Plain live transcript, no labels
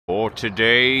For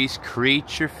today's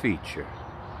creature feature,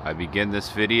 I begin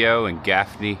this video in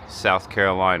Gaffney, South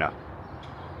Carolina.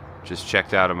 Just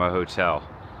checked out of my hotel.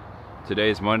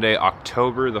 Today is Monday,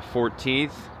 October the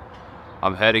 14th.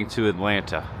 I'm heading to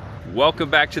Atlanta. Welcome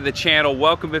back to the channel.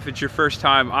 Welcome if it's your first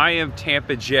time. I am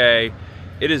Tampa J.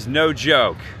 It is no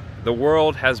joke. The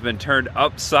world has been turned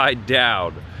upside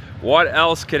down. What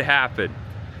else could happen?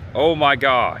 Oh my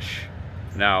gosh.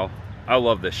 Now, I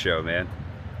love this show, man.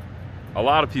 A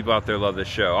lot of people out there love this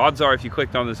show. Odds are if you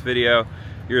clicked on this video,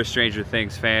 you're a Stranger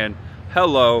Things fan.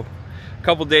 Hello. A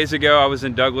couple days ago, I was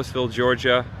in Douglasville,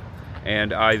 Georgia,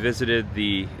 and I visited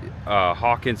the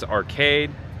Hawkins arcade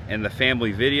and the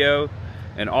family video,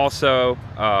 and also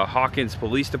Hawkins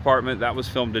Police Department. That was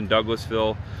filmed in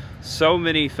Douglasville. So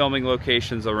many filming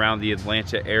locations around the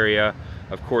Atlanta area.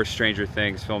 Of course, Stranger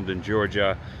Things filmed in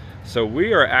Georgia. So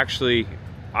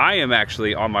I am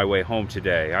actually on my way home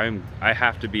today. I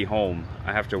have to be home.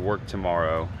 I have to work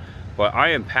tomorrow. But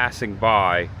I am passing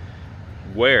by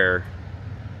where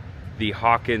the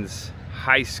Hawkins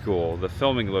High School, the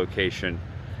filming location,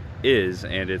 is,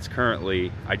 and it's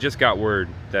currently, I just got word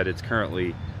that it's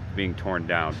currently being torn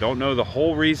down. Don't know the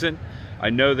whole reason.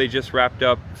 I know they just wrapped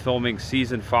up filming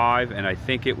season 5, and I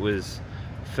think it was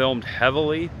filmed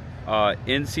heavily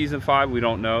in season 5. We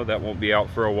don't know. That won't be out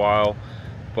for a while.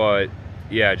 But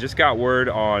yeah, just got word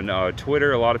on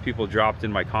Twitter. A lot of people dropped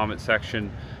in my comment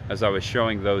section as I was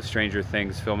showing those Stranger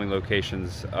Things filming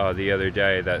locations the other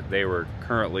day that they were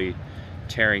currently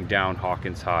tearing down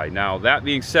Hawkins High. Now, that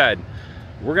being said,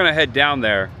 we're gonna head down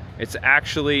there. It's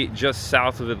actually just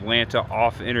south of Atlanta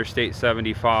off Interstate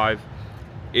 75.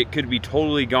 It could be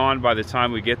totally gone by the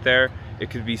time we get there. It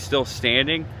could be still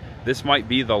standing. This might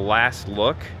be the last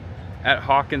look at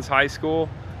Hawkins High School.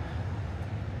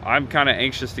 I'm kind of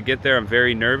anxious to get there. I'm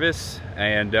very nervous,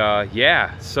 and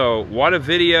yeah, so what a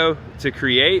video to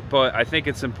create, but I think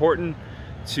it's important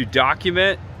to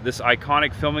document this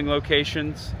iconic filming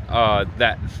locations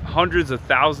that hundreds of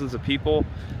thousands of people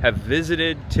have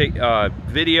visited.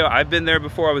 Video, I've been there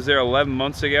before. I was there 11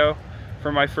 months ago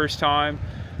for my first time.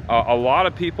 A lot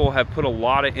of people have put a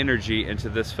lot of energy into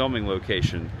this filming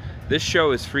location. This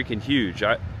show is freaking huge.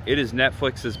 It is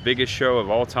Netflix's biggest show of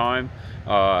all time.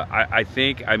 I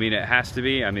think, I mean, it has to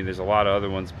be. I mean, there's a lot of other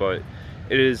ones, but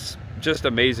it is just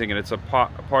amazing, and it's a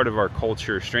part of our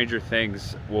culture. Stranger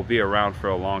Things will be around for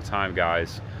a long time,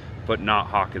 guys, but not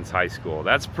Hawkins High School.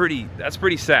 That's pretty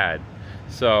sad.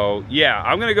 So yeah,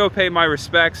 I'm gonna go pay my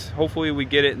respects. Hopefully we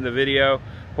get it in the video.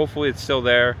 Hopefully it's still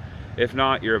there. If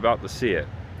not, you're about to see it.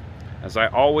 As I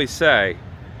always say,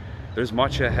 there's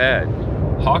much ahead.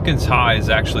 Hawkins High is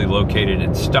actually located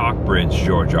in Stockbridge,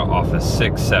 Georgia, off of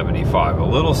 675, a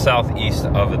little southeast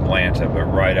of Atlanta, but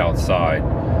right outside.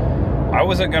 I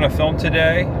wasn't gonna film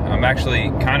today. I'm actually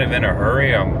kind of in a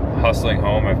hurry. I'm hustling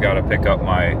home. I've got to pick up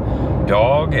my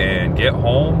dog and get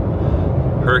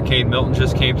home. Hurricane Milton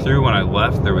just came through. When I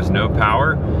left, there was no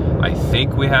power. I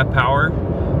think we have power.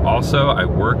 Also, I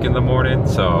work in the morning,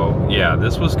 so yeah,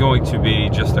 this was going to be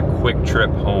just a quick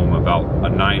trip home, about a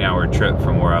 9-hour trip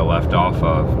from where I left off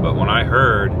of. But when I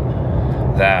heard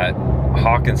that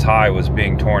Hawkins High was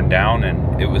being torn down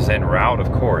and it was en route,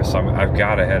 of course, I've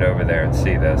got to head over there and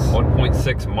see this.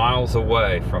 1.6 miles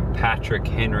away from Patrick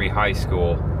Henry High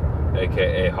School,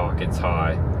 aka Hawkins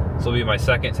High. This will be my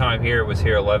second time here. Was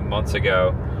here 11 months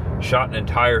ago. Shot an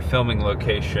entire filming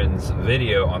locations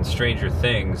video on Stranger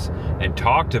Things and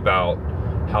talked about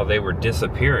how they were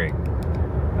disappearing,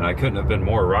 and I couldn't have been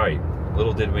more right.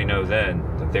 Little did we know then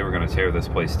that they were going to tear this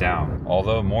place down.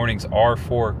 Although mornings are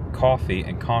for coffee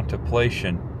and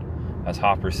contemplation, as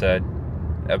Hopper said,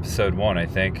 episode 1, I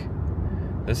think,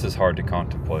 this is hard to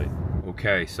contemplate.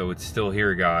 Okay, so it's still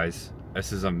here, guys.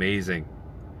 This is amazing.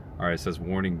 All right, it says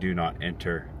warning, do not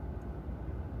enter.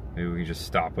 Maybe we can just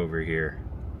stop over here.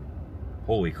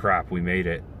 Holy crap, we made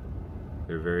it.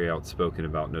 They're very outspoken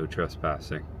about no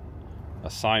trespassing.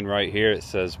 A sign right here, it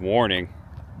says, warning,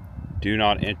 do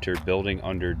not enter building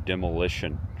under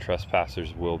demolition.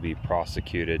 Trespassers will be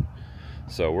prosecuted.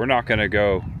 So we're not gonna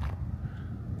go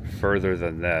further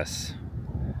than this.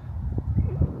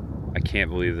 I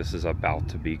can't believe this is about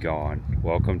to be gone.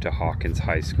 Welcome to Hawkins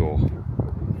High School.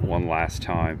 One last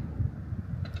time.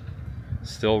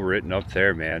 Still written up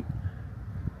there, man.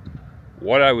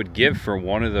 What I would give for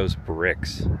one of those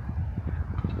bricks.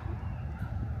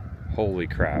 Holy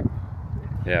crap.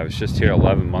 Yeah, I was just here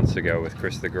 11 months ago with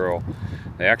Chris the Girl.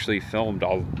 They actually filmed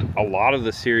a lot of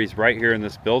the series right here in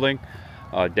this building,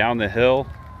 down the hill,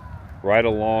 right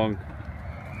along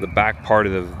the back part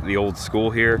of the old school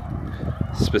here.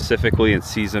 Specifically in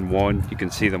season 1, you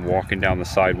can see them walking down the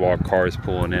sidewalk, cars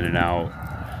pulling in and out.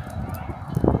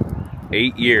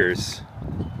 8 years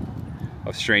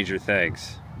of Stranger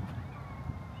Things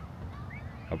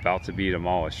about to be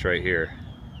demolished right here.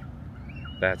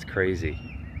 That's crazy.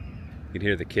 You can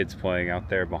hear the kids playing out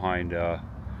there behind the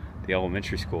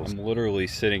elementary school. I'm literally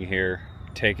sitting here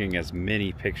taking as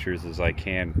many pictures as I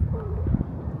can,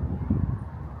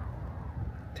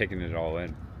 taking it all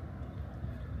in.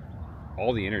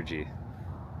 All the energy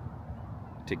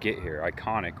to get here,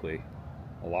 iconically.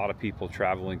 A lot of people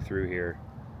traveling through here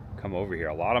come over here.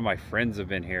 A lot of my friends have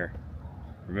been here.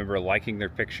 Remember liking their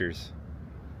pictures.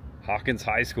 Hawkins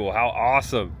High School, how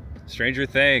awesome. Stranger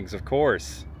Things, of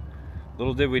course.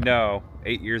 Little did we know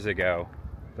 8 years ago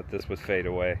that this would fade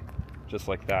away just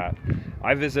like that.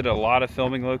 I visit a lot of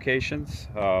filming locations.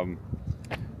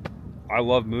 I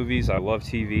love movies, I love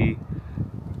TV.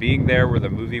 Being there where the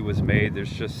movie was made,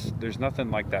 there's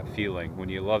nothing like that feeling when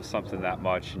you love something that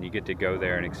much and you get to go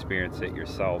there and experience it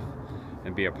yourself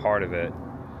and be a part of it.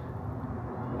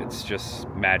 It's just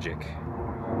magic.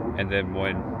 And then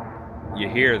when you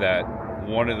hear that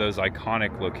one of those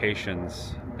iconic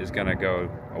locations is gonna go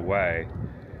away,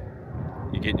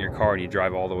 you get in your car and you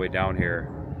drive all the way down here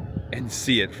and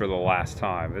see it for the last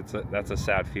time. That's a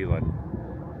sad feeling,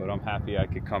 but I'm happy I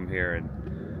could come here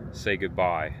and say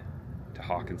goodbye to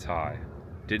Hawkins High.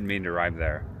 Didn't mean to rhyme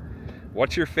there.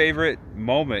 What's your favorite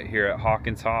moment here at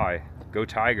Hawkins High? Go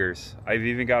Tigers. I've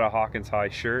even got a Hawkins High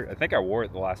shirt. I think I wore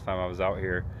it the last time I was out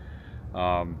here.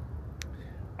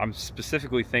 I'm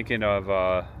specifically thinking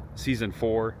of season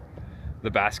 4, the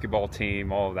basketball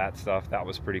team, all of that stuff. That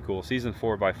was pretty cool. Season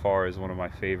 4 by far is one of my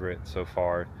favorites so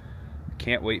far.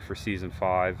 Can't wait for season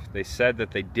 5. They said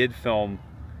that they did film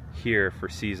here for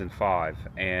season 5,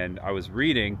 and I was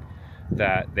reading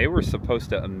that they were supposed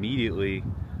to immediately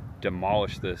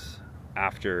demolish this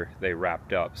after they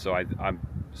wrapped up. So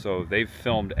so they've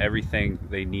filmed everything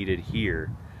they needed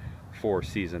here for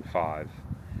season 5.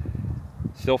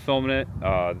 Still filming it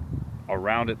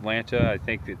around Atlanta. I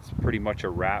think it's pretty much a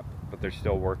wrap, but they're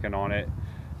still working on it.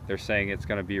 They're saying it's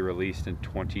going to be released in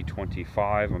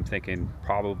 2025. I'm thinking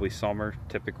probably summer.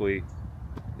 Typically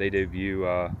they debut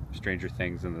Stranger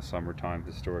Things in the summertime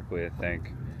historically, I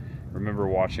think. Remember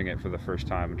watching it for the first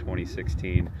time in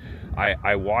 2016.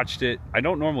 I watched it. I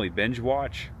don't normally binge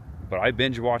watch, but I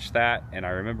binge watched that, and I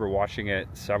remember watching it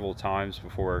several times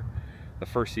before the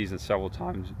first season, several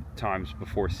times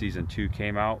before season 2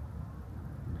 came out.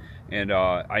 And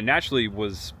I naturally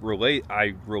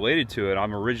related to it.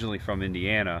 I'm originally from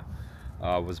Indiana,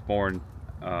 was born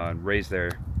and raised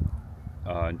there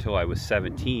until I was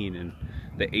 17, and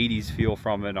the 80s feel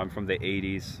from it. I'm from the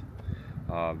 80s.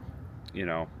 You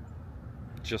know,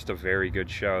 just a very good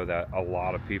show that a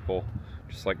lot of people,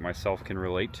 just like myself, can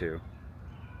relate to.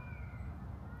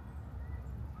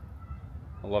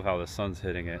 I love how the sun's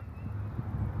hitting it.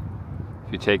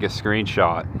 If you take a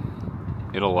screenshot,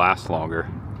 it'll last longer.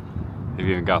 They've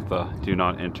even got the do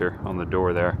not enter on the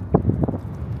door there.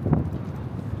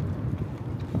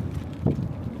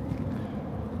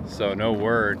 So no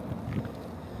word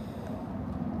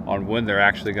on when they're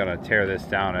actually going to tear this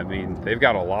down. I mean, they've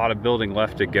got a lot of building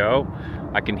left to go.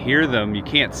 I can hear them. You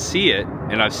can't see it,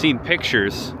 and I've seen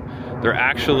pictures. They're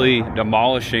actually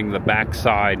demolishing the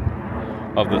backside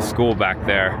of the school back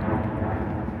there.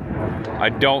 I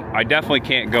definitely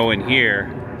can't go in here,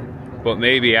 but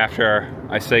maybe after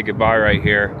I say goodbye right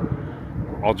here,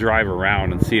 I'll drive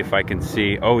around and see if I can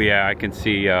see. Oh yeah, I can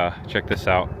see, check this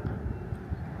out.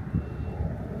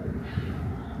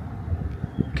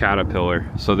 Caterpillar.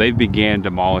 So they began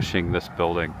demolishing this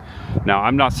building. Now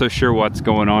I'm not so sure what's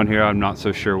going on here. I'm not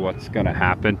so sure what's going to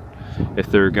happen if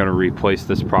they're going to replace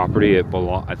this property.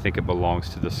 I think it belongs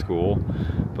to the school,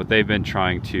 but they've been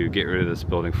trying to get rid of this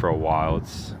building for a while. It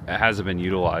hasn't been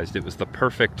utilized. It was the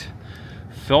perfect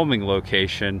filming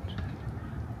location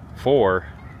for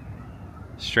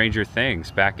Stranger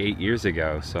Things back 8 years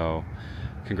ago. So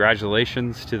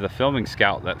congratulations to the filming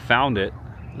scout that found it.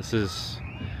 This is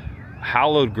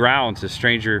hallowed ground to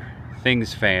Stranger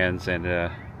Things fans, and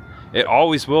it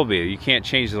always will be. You can't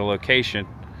change the location.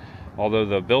 Although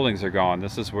the buildings are gone,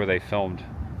 this is where they filmed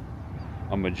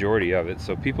a majority of it,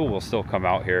 so people will still come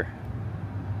out here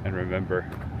and remember.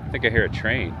 I think I hear a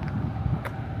train.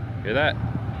 Hear that?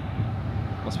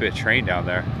 Must be a train down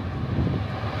there.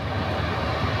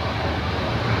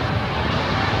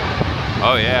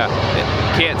 Oh yeah,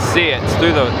 you can't see it. It's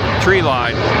through the tree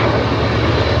line.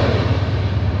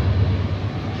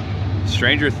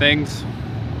 Stranger things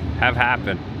have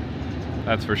happened,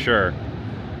 that's for sure.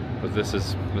 But this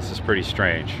is pretty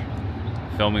strange.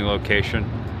 Filming location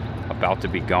about to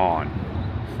be gone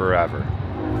forever.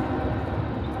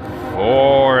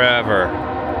 Forever.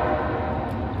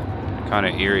 Kind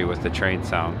of eerie with the train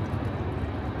sound.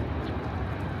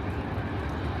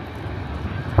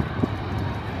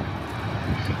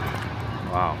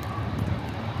 Wow.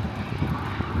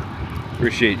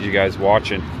 Appreciate you guys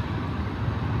watching.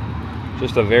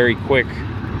 Just a very quick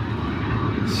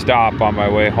stop on my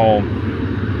way home.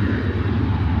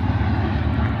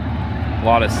 A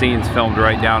lot of scenes filmed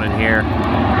right down in here.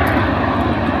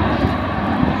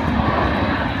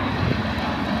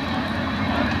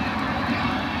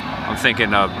 I'm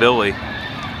thinking of Billy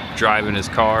driving his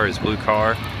car, his blue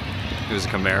car. It was a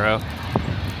Camaro.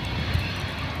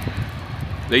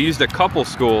 They used a couple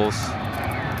schools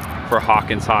for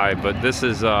Hawkins High, but this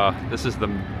is the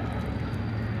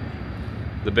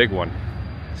big one.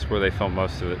 It's where they film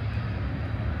most of it.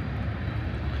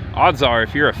 Odds are,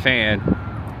 if you're a fan,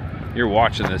 you're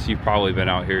watching this, you've probably been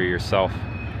out here yourself.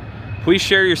 Please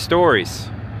share your stories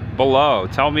below.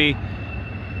 Tell me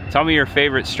your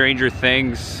favorite Stranger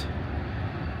Things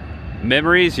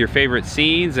memories, your favorite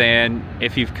scenes, and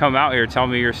if you've come out here, tell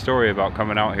me your story about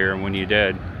coming out here and when you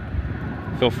did.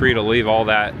 Feel free to leave all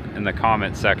that in the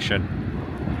comment section.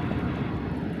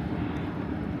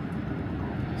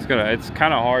 It's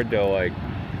kind of hard to like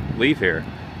leave here.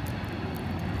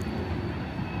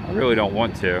 I really don't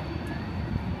want to.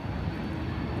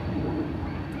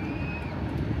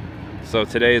 So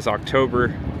today is October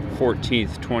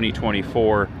 14th,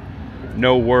 2024.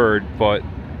 No word, but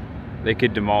they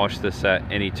could demolish this at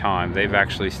any time. They've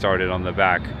actually started on the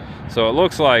back. So it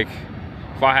looks like,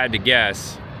 if I had to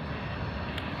guess,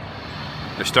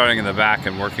 they're starting in the back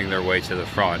and working their way to the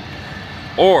front.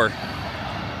 Or,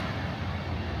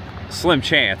 slim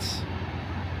chance,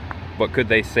 but could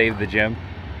they save the gym?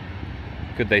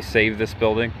 Could they save this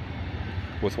building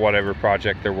with whatever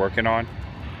project they're working on?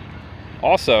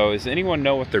 Also, does anyone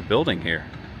know what they're building here?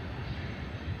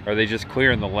 Or are they just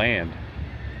clearing the land?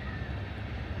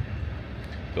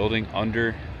 Building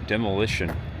under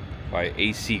demolition by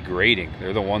AC Grading.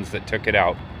 They're the ones that took it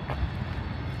out.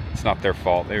 It's not their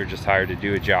fault. They were just hired to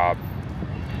do a job.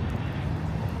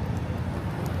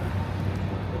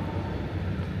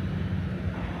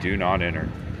 Do not enter.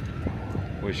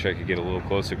 Wish I could get a little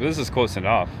closer, but this is close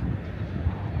enough.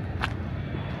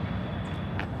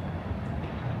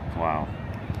 Wow.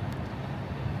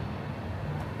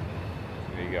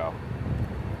 There you go.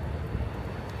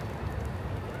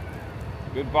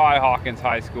 Goodbye, Hawkins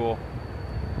High School.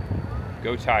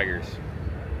 Go Tigers.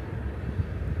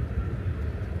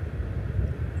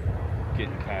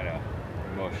 Getting kind of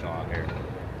emotional out here.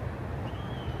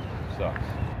 Sucks.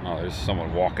 Oh, there's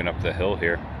someone walking up the hill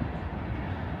here.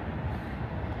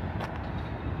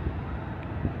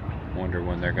 Wonder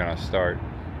when they're gonna start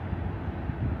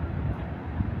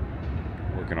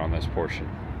working on this portion.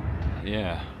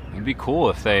 Yeah, it'd be cool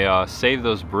if they save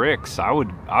those bricks.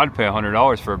 I'd pay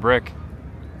 $100 for a brick.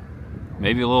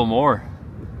 Maybe a little more.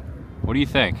 What do you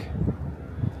think?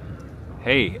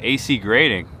 Hey, AC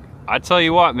Grading. I tell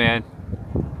you what, man,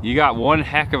 you got one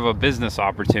heck of a business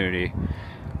opportunity.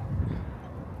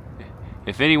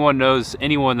 If anyone knows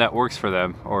anyone that works for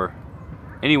them or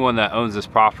anyone that owns this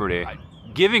property,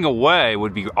 giving away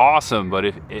would be awesome, but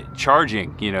if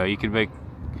charging, you know, you could make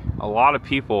a lot of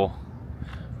people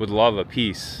would love a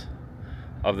piece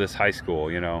of this high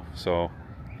school, you know. So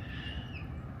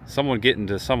someone get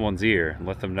into someone's ear and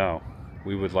let them know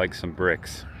we would like some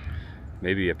bricks,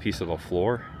 maybe a piece of the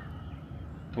floor.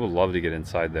 I would love to get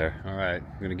inside there. All right,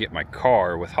 I'm gonna get my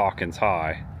car with Hawkins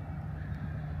High.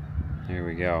 Here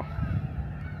we go.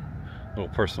 A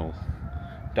little personal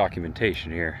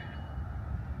documentation here.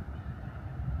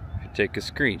 If you take a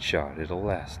screenshot, it'll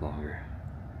last longer.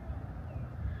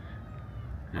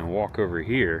 And walk over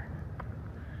here,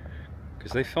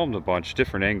 because they filmed a bunch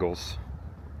different angles,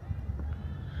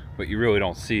 but you really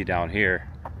don't see down here,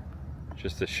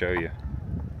 just to show you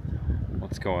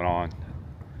what's going on.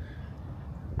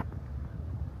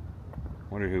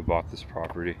 Wonder who bought this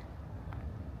property.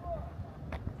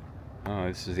 Oh,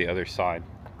 this is the other side.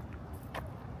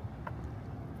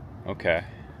 Okay,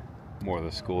 more of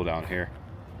the school down here.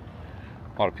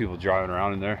 A lot of people driving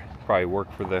around in there. Probably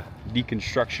work for the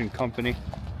deconstruction company.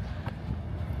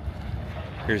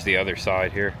 Here's the other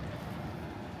side here.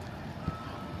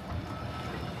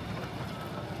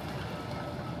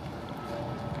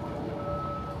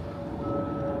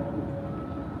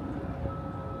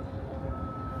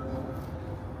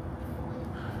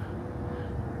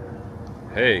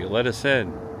 Hey, let us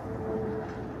in.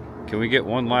 Can we get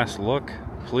one last look,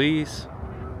 please?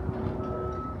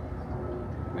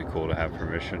 It'd be cool to have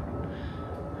permission.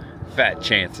 Fat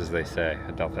chance, as they say.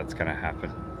 I doubt that's gonna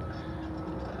happen.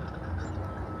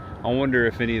 I wonder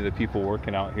if any of the people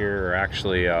working out here are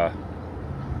actually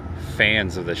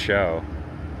fans of the show,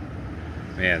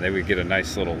 man, they would get a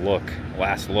nice little look,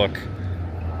 last look.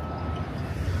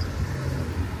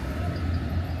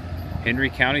 Henry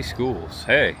County Schools,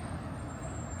 hey.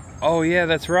 Oh yeah,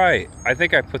 that's right. I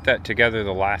think I put that together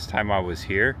the last time I was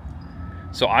here.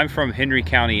 So I'm from Henry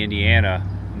County, Indiana,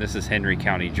 and this is Henry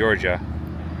County, Georgia.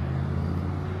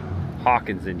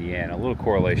 Hawkins, Indiana, a little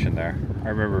correlation there. I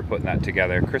remember putting that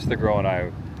together. Chris the girl and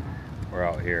I were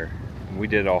out here. We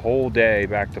did a whole day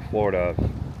back to Florida.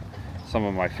 Some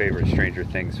of my favorite Stranger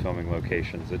Things filming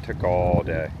locations. It took all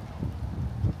day.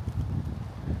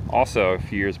 Also, a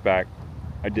few years back,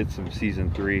 I did some season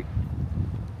 3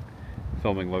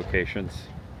 filming locations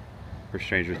for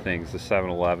Stranger Things, the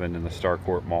 7-Eleven and the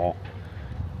Starcourt Mall.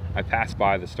 I passed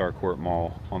by the Starcourt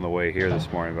Mall on the way here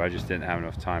this morning, but I just didn't have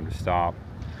enough time to stop.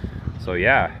 So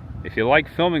yeah, if you like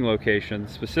filming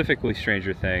locations, specifically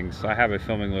Stranger Things, I have a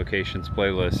filming locations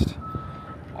playlist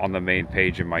on the main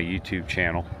page of my YouTube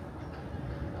channel.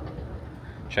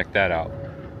 Check that out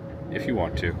if you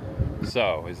want to.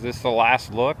 So, is this the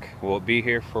last look? Will it be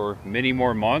here for many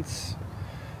more months?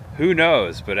 Who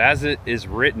knows? But as it is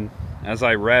written, as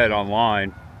I read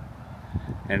online,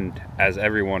 and as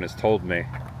everyone has told me,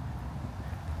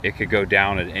 it could go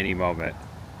down at any moment.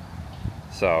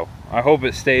 So I hope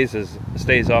it stays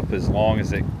up as long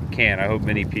as it can. I hope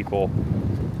many people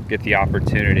get the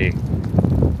opportunity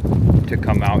to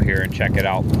come out here and check it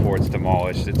out before it's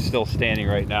demolished. It's still standing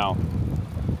right now.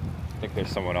 I think there's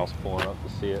someone else pulling up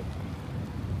to see it.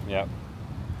 Yep.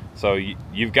 So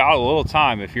you've got a little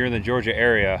time if you're in the Georgia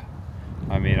area.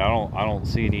 I mean, I don't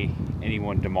see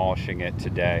anyone demolishing it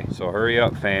today. So hurry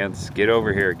up, fans. Get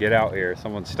over here. Get out here.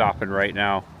 Someone's stopping right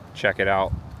now. Check it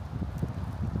out.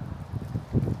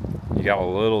 You got a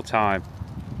little time.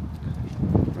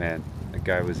 Man, that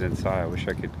guy was inside. I wish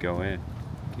I could go in.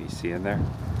 Can you see in there?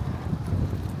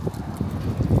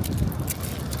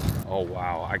 Oh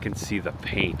wow, I can see the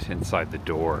paint inside the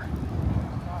door.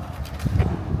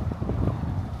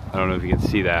 I don't know if you can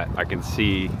see that. I can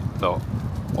see the,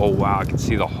 oh wow, I can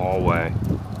see the hallway.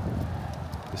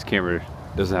 This camera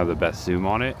doesn't have the best zoom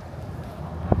on it.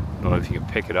 I don't know if you can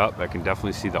pick it up. I can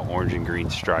definitely see the orange and green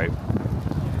stripe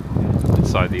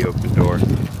inside the open door.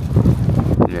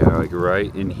 Yeah, like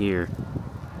right in here.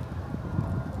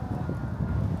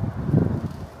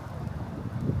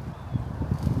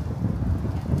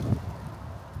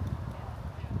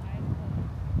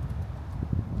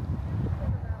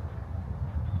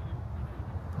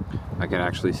 I can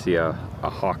actually see a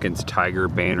Hawkins Tiger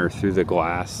banner through the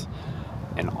glass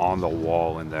and on the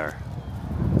wall in there.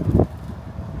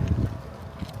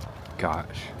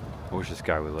 Gosh, I wish this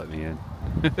guy would let me in.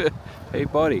 Hey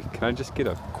buddy, can I just get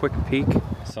a quick peek?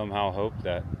 Somehow hope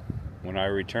that when I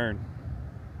return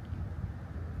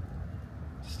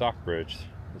to Stockbridge,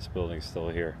 this building's still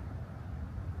here.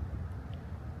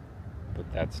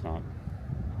 But that's not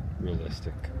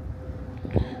realistic.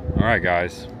 Alright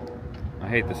guys, I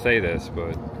hate to say this,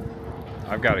 but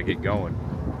I've got to get going.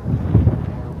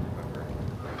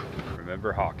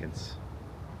 Remember Hawkins.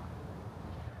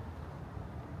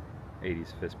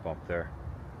 80s fist bump there.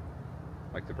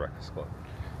 Like the Breakfast Club.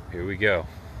 Here we go.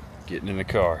 Getting in the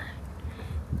car.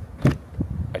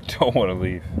 I don't want to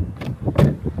leave.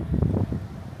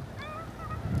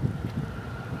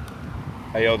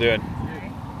 How y'all doing?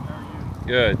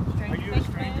 Good. Are you a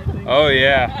Stranger Things? Oh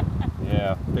yeah.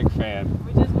 Yeah, big fan.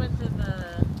 We just went to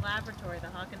the laboratory, the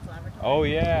Hawkins laboratory. Oh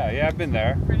yeah, yeah, I've been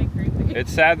there. Pretty creepy.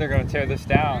 It's sad they're gonna tear this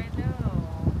down.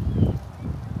 I know.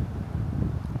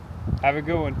 Have a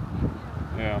good one.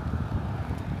 Yeah.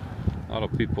 A lot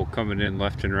of people coming in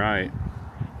left and right.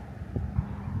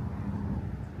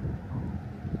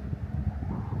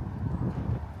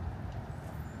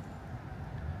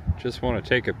 Just want to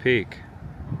take a peek.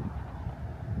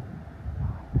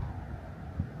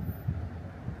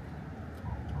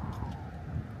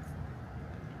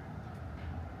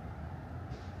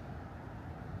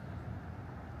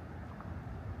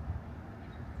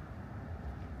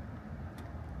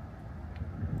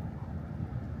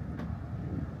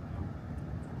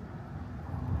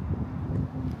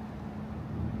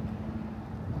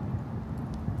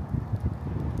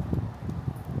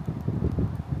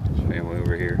 Family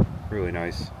over here, really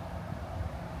nice.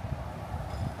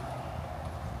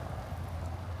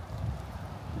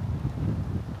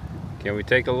 Can we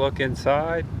take a look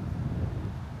inside?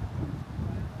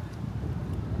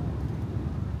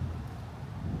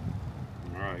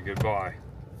 Alright, goodbye.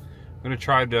 I'm gonna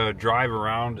try to drive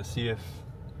around to see if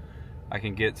I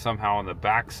can get somehow on the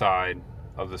back side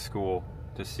of the school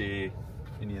to see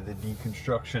any of the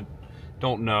deconstruction.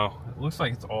 Don't know. It looks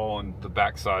like it's all on the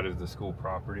back side of the school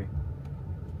property.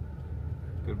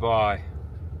 Goodbye.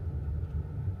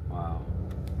 Wow.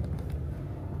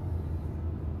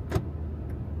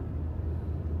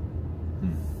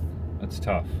 That's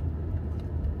tough.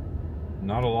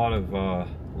 Not a lot of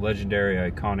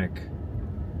legendary, iconic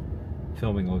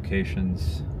filming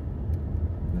locations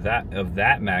of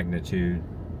that magnitude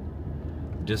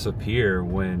disappear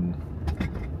when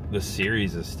the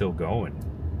series is still going.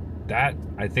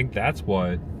 I think that's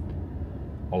what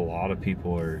a lot of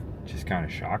people are just kind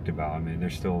of shocked about. I mean,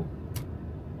 there's still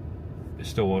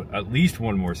at least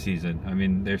one more season. I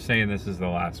mean, they're saying this is the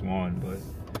last one, but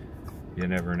you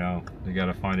never know. They got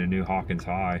to find a new Hawkins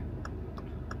High.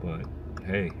 But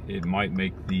hey, it might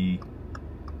make the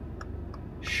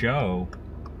show,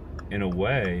 in a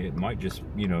way, it might just,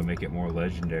 you know, make it more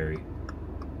legendary.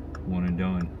 One and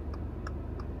done.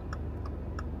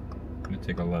 I'm gonna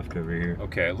take a left over here.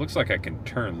 Okay, it looks like I can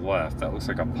turn left. That looks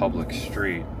like a public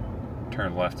street.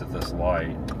 Turn left at this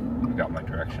light. I've got my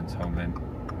directions home in.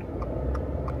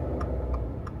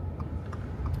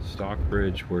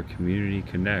 Stockbridge, where community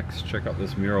connects. Check out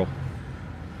this mural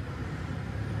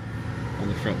on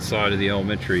the front side of the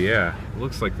elementary. Yeah, it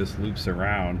looks like this loops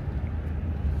around.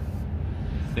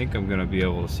 I think I'm gonna be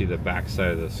able to see the back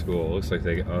side of the school. It looks like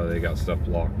they got stuff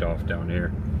blocked off down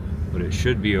here, but it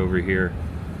should be over here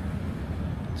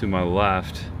to my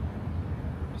left.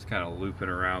 Just kind of looping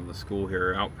around the school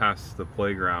here, out past the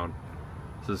playground.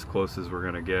 This is as close as we're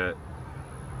gonna get.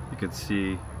 You can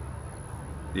see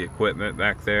the equipment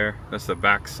back there. That's the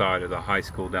back side of the high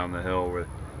school down the hill where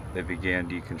they began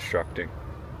deconstructing.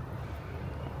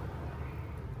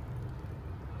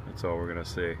 That's all we're gonna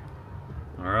see.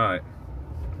 All right.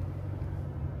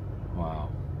 Wow.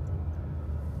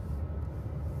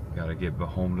 Gotta get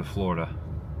home to Florida.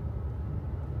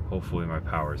 Hopefully my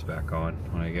power's back on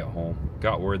when I get home.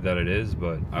 Got word that it is,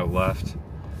 but I left,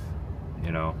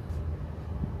 you know,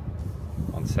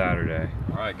 on Saturday.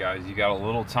 All right, guys, you got a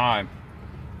little time.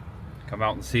 Come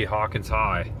out and see Hawkins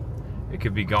High. It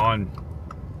could be gone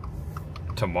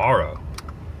tomorrow,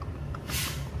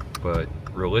 but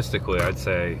realistically, I'd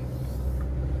say,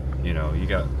 you know, you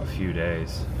got a few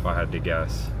days, if I had to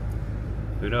guess.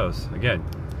 Who knows? Again,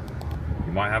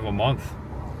 you might have a month.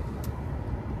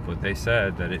 But they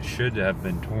said that it should have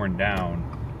been torn down.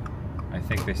 I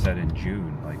think they said in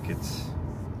June. Like it's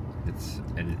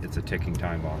a ticking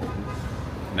time bomb.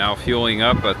 Now fueling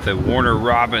up at the Warner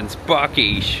Robins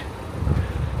Buc-ee's.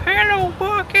 Hello,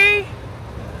 Bucky.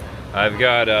 I've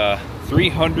got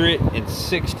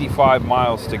 365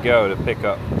 miles to go to pick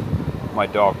up my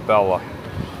dog Bella.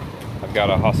 I've got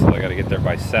to hustle. I got to get there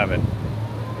by 7.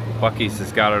 Buc-ee's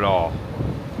has got it all.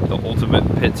 The ultimate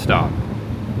pit stop.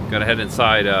 Gonna head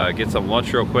inside, get some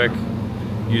lunch real quick,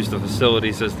 use the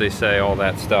facilities as they say, all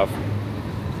that stuff.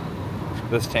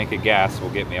 This tank of gas will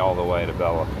get me all the way to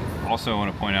Bella. Also, I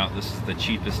want to point out this is the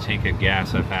cheapest tank of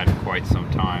gas I've had in quite some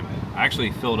time. I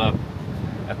actually filled up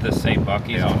at this same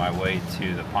Buc-ee's on my way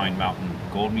to the Pine Mountain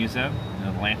Gold Museum in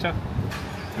Atlanta.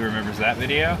 Who remembers that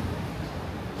video?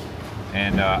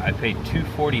 And I paid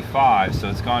 $2.45, so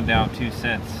it's gone down 2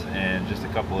 cents in just a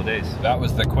couple of days. That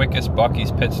was the quickest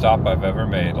Buc-ee's pit stop I've ever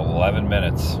made, 11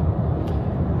 minutes.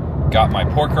 Got my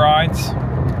pork rinds.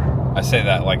 I say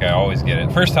that like I always get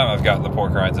it. First time I've gotten the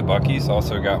pork rinds at Buc-ee's.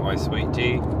 Also got my sweet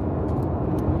tea.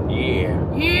 Yeah.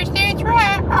 Yes, that's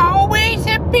right. Always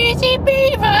a busy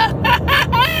beaver.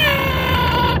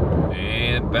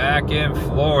 And back in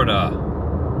Florida.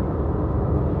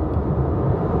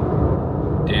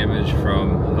 Damage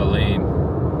from Helene.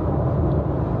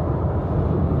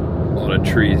 A lot of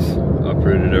trees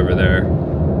uprooted over there.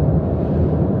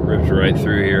 Ripped right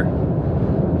through here.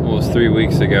 Almost 3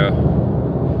 weeks ago.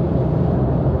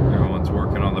 Everyone's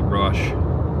working on the brush.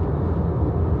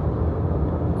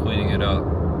 Cleaning it up.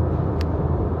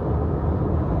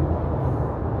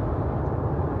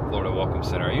 Florida Welcome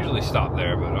Center. I usually stop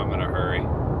there, but I'm in a hurry.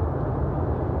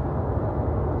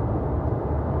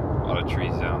 A lot of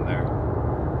trees down there.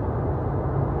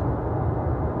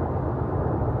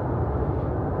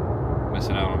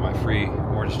 Missing out on my free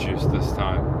orange juice this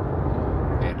time.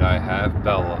 And I have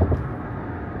Bella.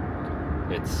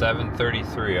 It's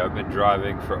 7:33. I've been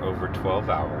driving for over 12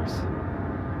 hours.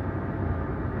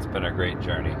 It's been a great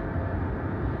journey.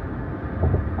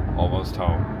 Almost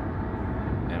home.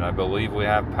 And I believe we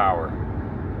have power.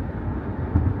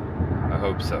 I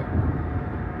hope so.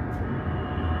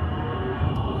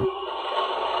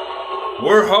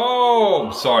 We're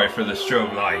home! Sorry for the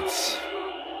strobe lights.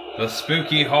 The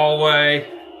spooky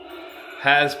hallway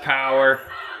has power.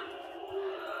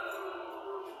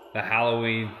 The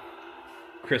Halloween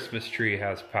Christmas tree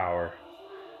has power.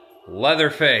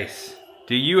 Leatherface,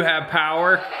 do you have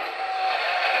power?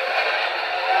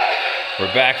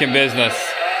 We're back in business.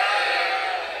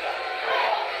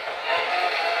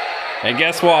 And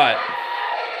guess what?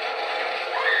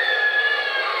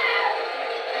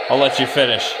 I'll let you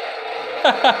finish.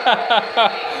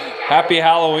 Happy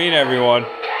Halloween, everyone.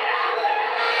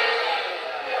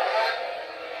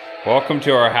 Welcome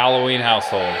to our Halloween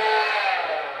household.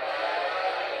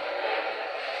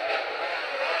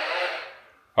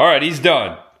 All right, he's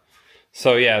done.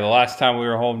 So yeah, the last time we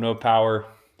were home, no power,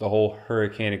 the whole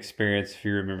hurricane experience, if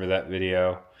you remember that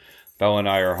video. Bella and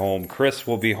I are home. Chris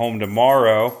will be home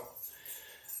tomorrow.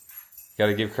 Got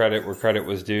to give credit where credit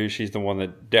was due. She's the one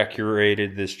that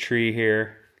decorated this tree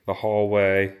here, the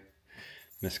hallway.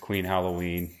 Miss Queen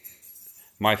Halloween.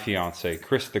 My fiance,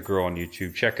 Chris the Girl on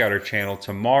YouTube. Check out her channel.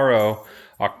 Tomorrow,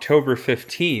 October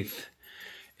 15th,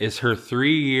 is her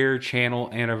 3-year channel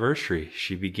anniversary.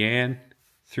 She began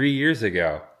 3 years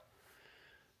ago.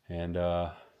 And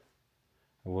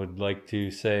I would like to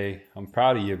say, I'm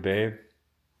proud of you, babe.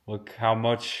 Look how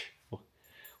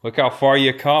far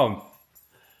you come.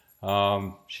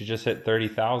 She just hit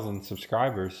 30,000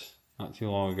 subscribers not too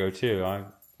long ago too.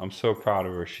 I'm so proud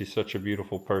of her. She's such a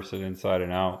beautiful person inside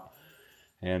and out.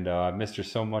 And I missed her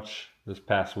so much this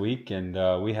past week.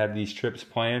 And we had these trips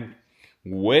planned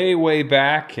way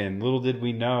back, and little did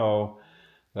we know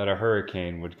that a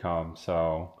hurricane would come.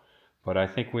 So, but I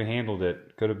think we handled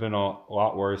it. Could have been a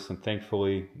lot worse, and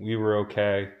thankfully we were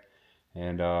okay.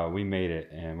 And we made it,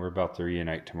 and we're about to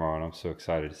reunite tomorrow, and I'm so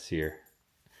excited to see her.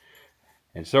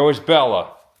 And so is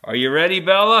Bella. Are you ready,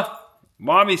 Bella?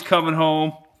 Mommy's coming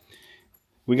home.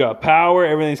 We got power.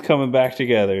 Everything's coming back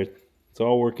together. It's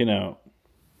all working out.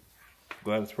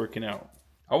 Glad it's working out.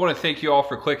 I want to thank you all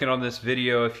for clicking on this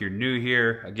video. If you're new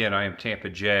here, again, I am Tampa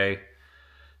J,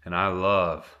 and I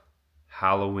love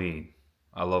Halloween.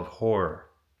 I love horror.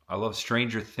 I love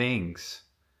Stranger Things.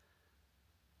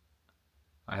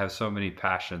 I have so many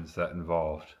passions that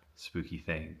involved spooky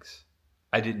things.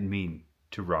 I didn't mean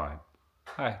to rhyme.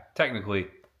 Technically,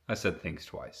 I said things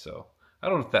twice, so I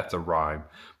don't know if that's a rhyme.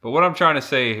 But what I'm trying to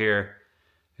say here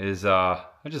is I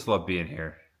just love being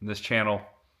here. And this channel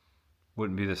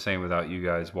wouldn't be the same without you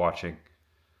guys watching.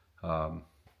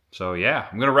 So yeah,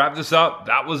 I'm going to wrap this up.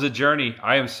 That was a journey.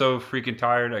 I am so freaking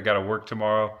tired. I got to work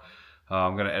tomorrow.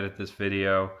 I'm going to edit this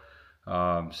video.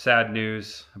 Sad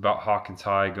news about Hawkins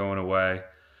High going away.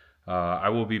 I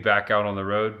will be back out on the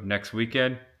road next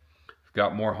weekend. I've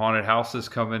got more haunted houses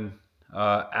coming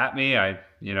at me.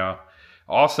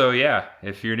 Also, yeah,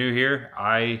 if you're new here,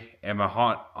 I am a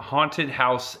haunted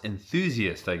house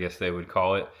enthusiast, I guess they would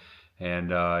call it.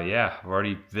 And yeah, I've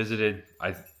already visited.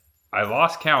 I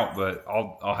lost count, but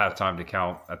I'll have time to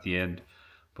count at the end.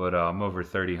 But I'm over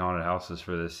 30 haunted houses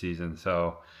for this season,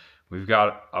 so we've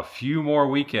got a few more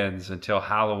weekends until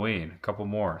Halloween, a couple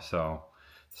more. So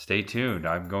stay tuned.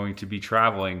 I'm going to be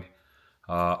traveling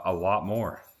a lot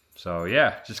more. So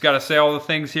yeah, just got to say all the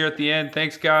things here at the end.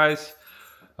 Thanks, guys.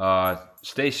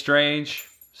 Stay strange,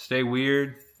 stay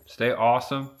weird, stay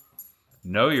awesome.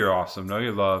 Know you're awesome, know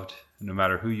you're loved. No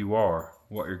matter who you are,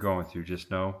 what you're going through, just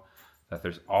know that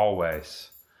there's always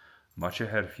much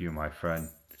ahead of you, my friend.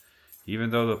 Even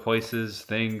though the places,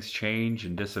 things change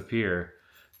and disappear,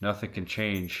 nothing can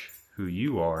change who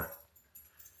you are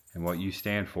and what you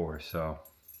stand for. So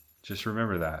just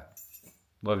remember that.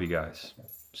 Love you guys.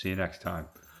 See you next time.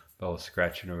 Bella's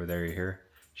scratching over there, you hear?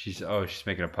 She's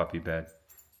making a puppy bed.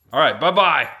 All right,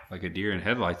 bye-bye. Like a deer in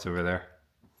headlights over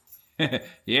there.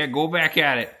 Yeah, go back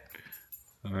at it.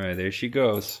 All right, there she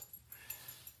goes.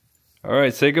 All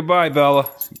right, say goodbye, Bella.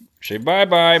 Say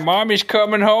bye-bye. Mommy's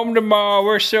coming home tomorrow.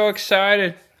 We're so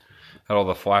excited. Had all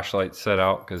the flashlights set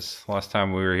out because last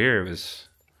time we were here, it was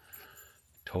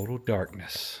total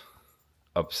darkness.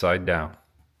 Upside down.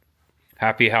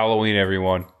 Happy Halloween,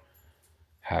 everyone.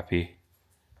 Happy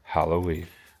Halloween.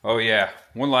 Oh, yeah.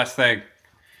 One last thing.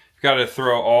 Got to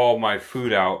throw all my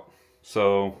food out.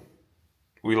 So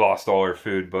we lost all our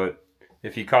food, but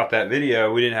if you caught that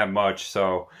video, we didn't have much,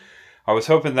 so I was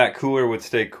hoping that cooler would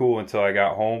stay cool until I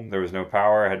got home. There was no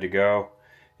power, I had to go.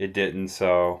 It didn't,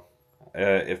 so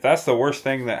if that's the worst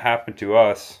thing that happened to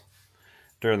us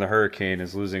during the hurricane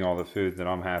is losing all the food, then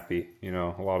I'm happy. You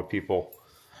know, a lot of people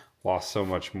lost so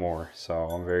much more, so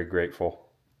I'm very grateful.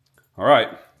 All right,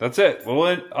 that's it.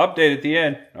 We'll update at the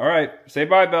end. All right, say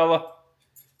bye, Bella.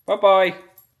 Bye-bye.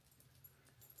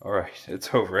 All right,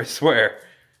 it's over, I swear.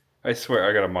 I swear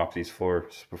I gotta mop these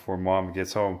floors before Mom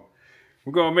gets home.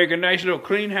 We're gonna make a nice little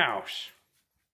clean house.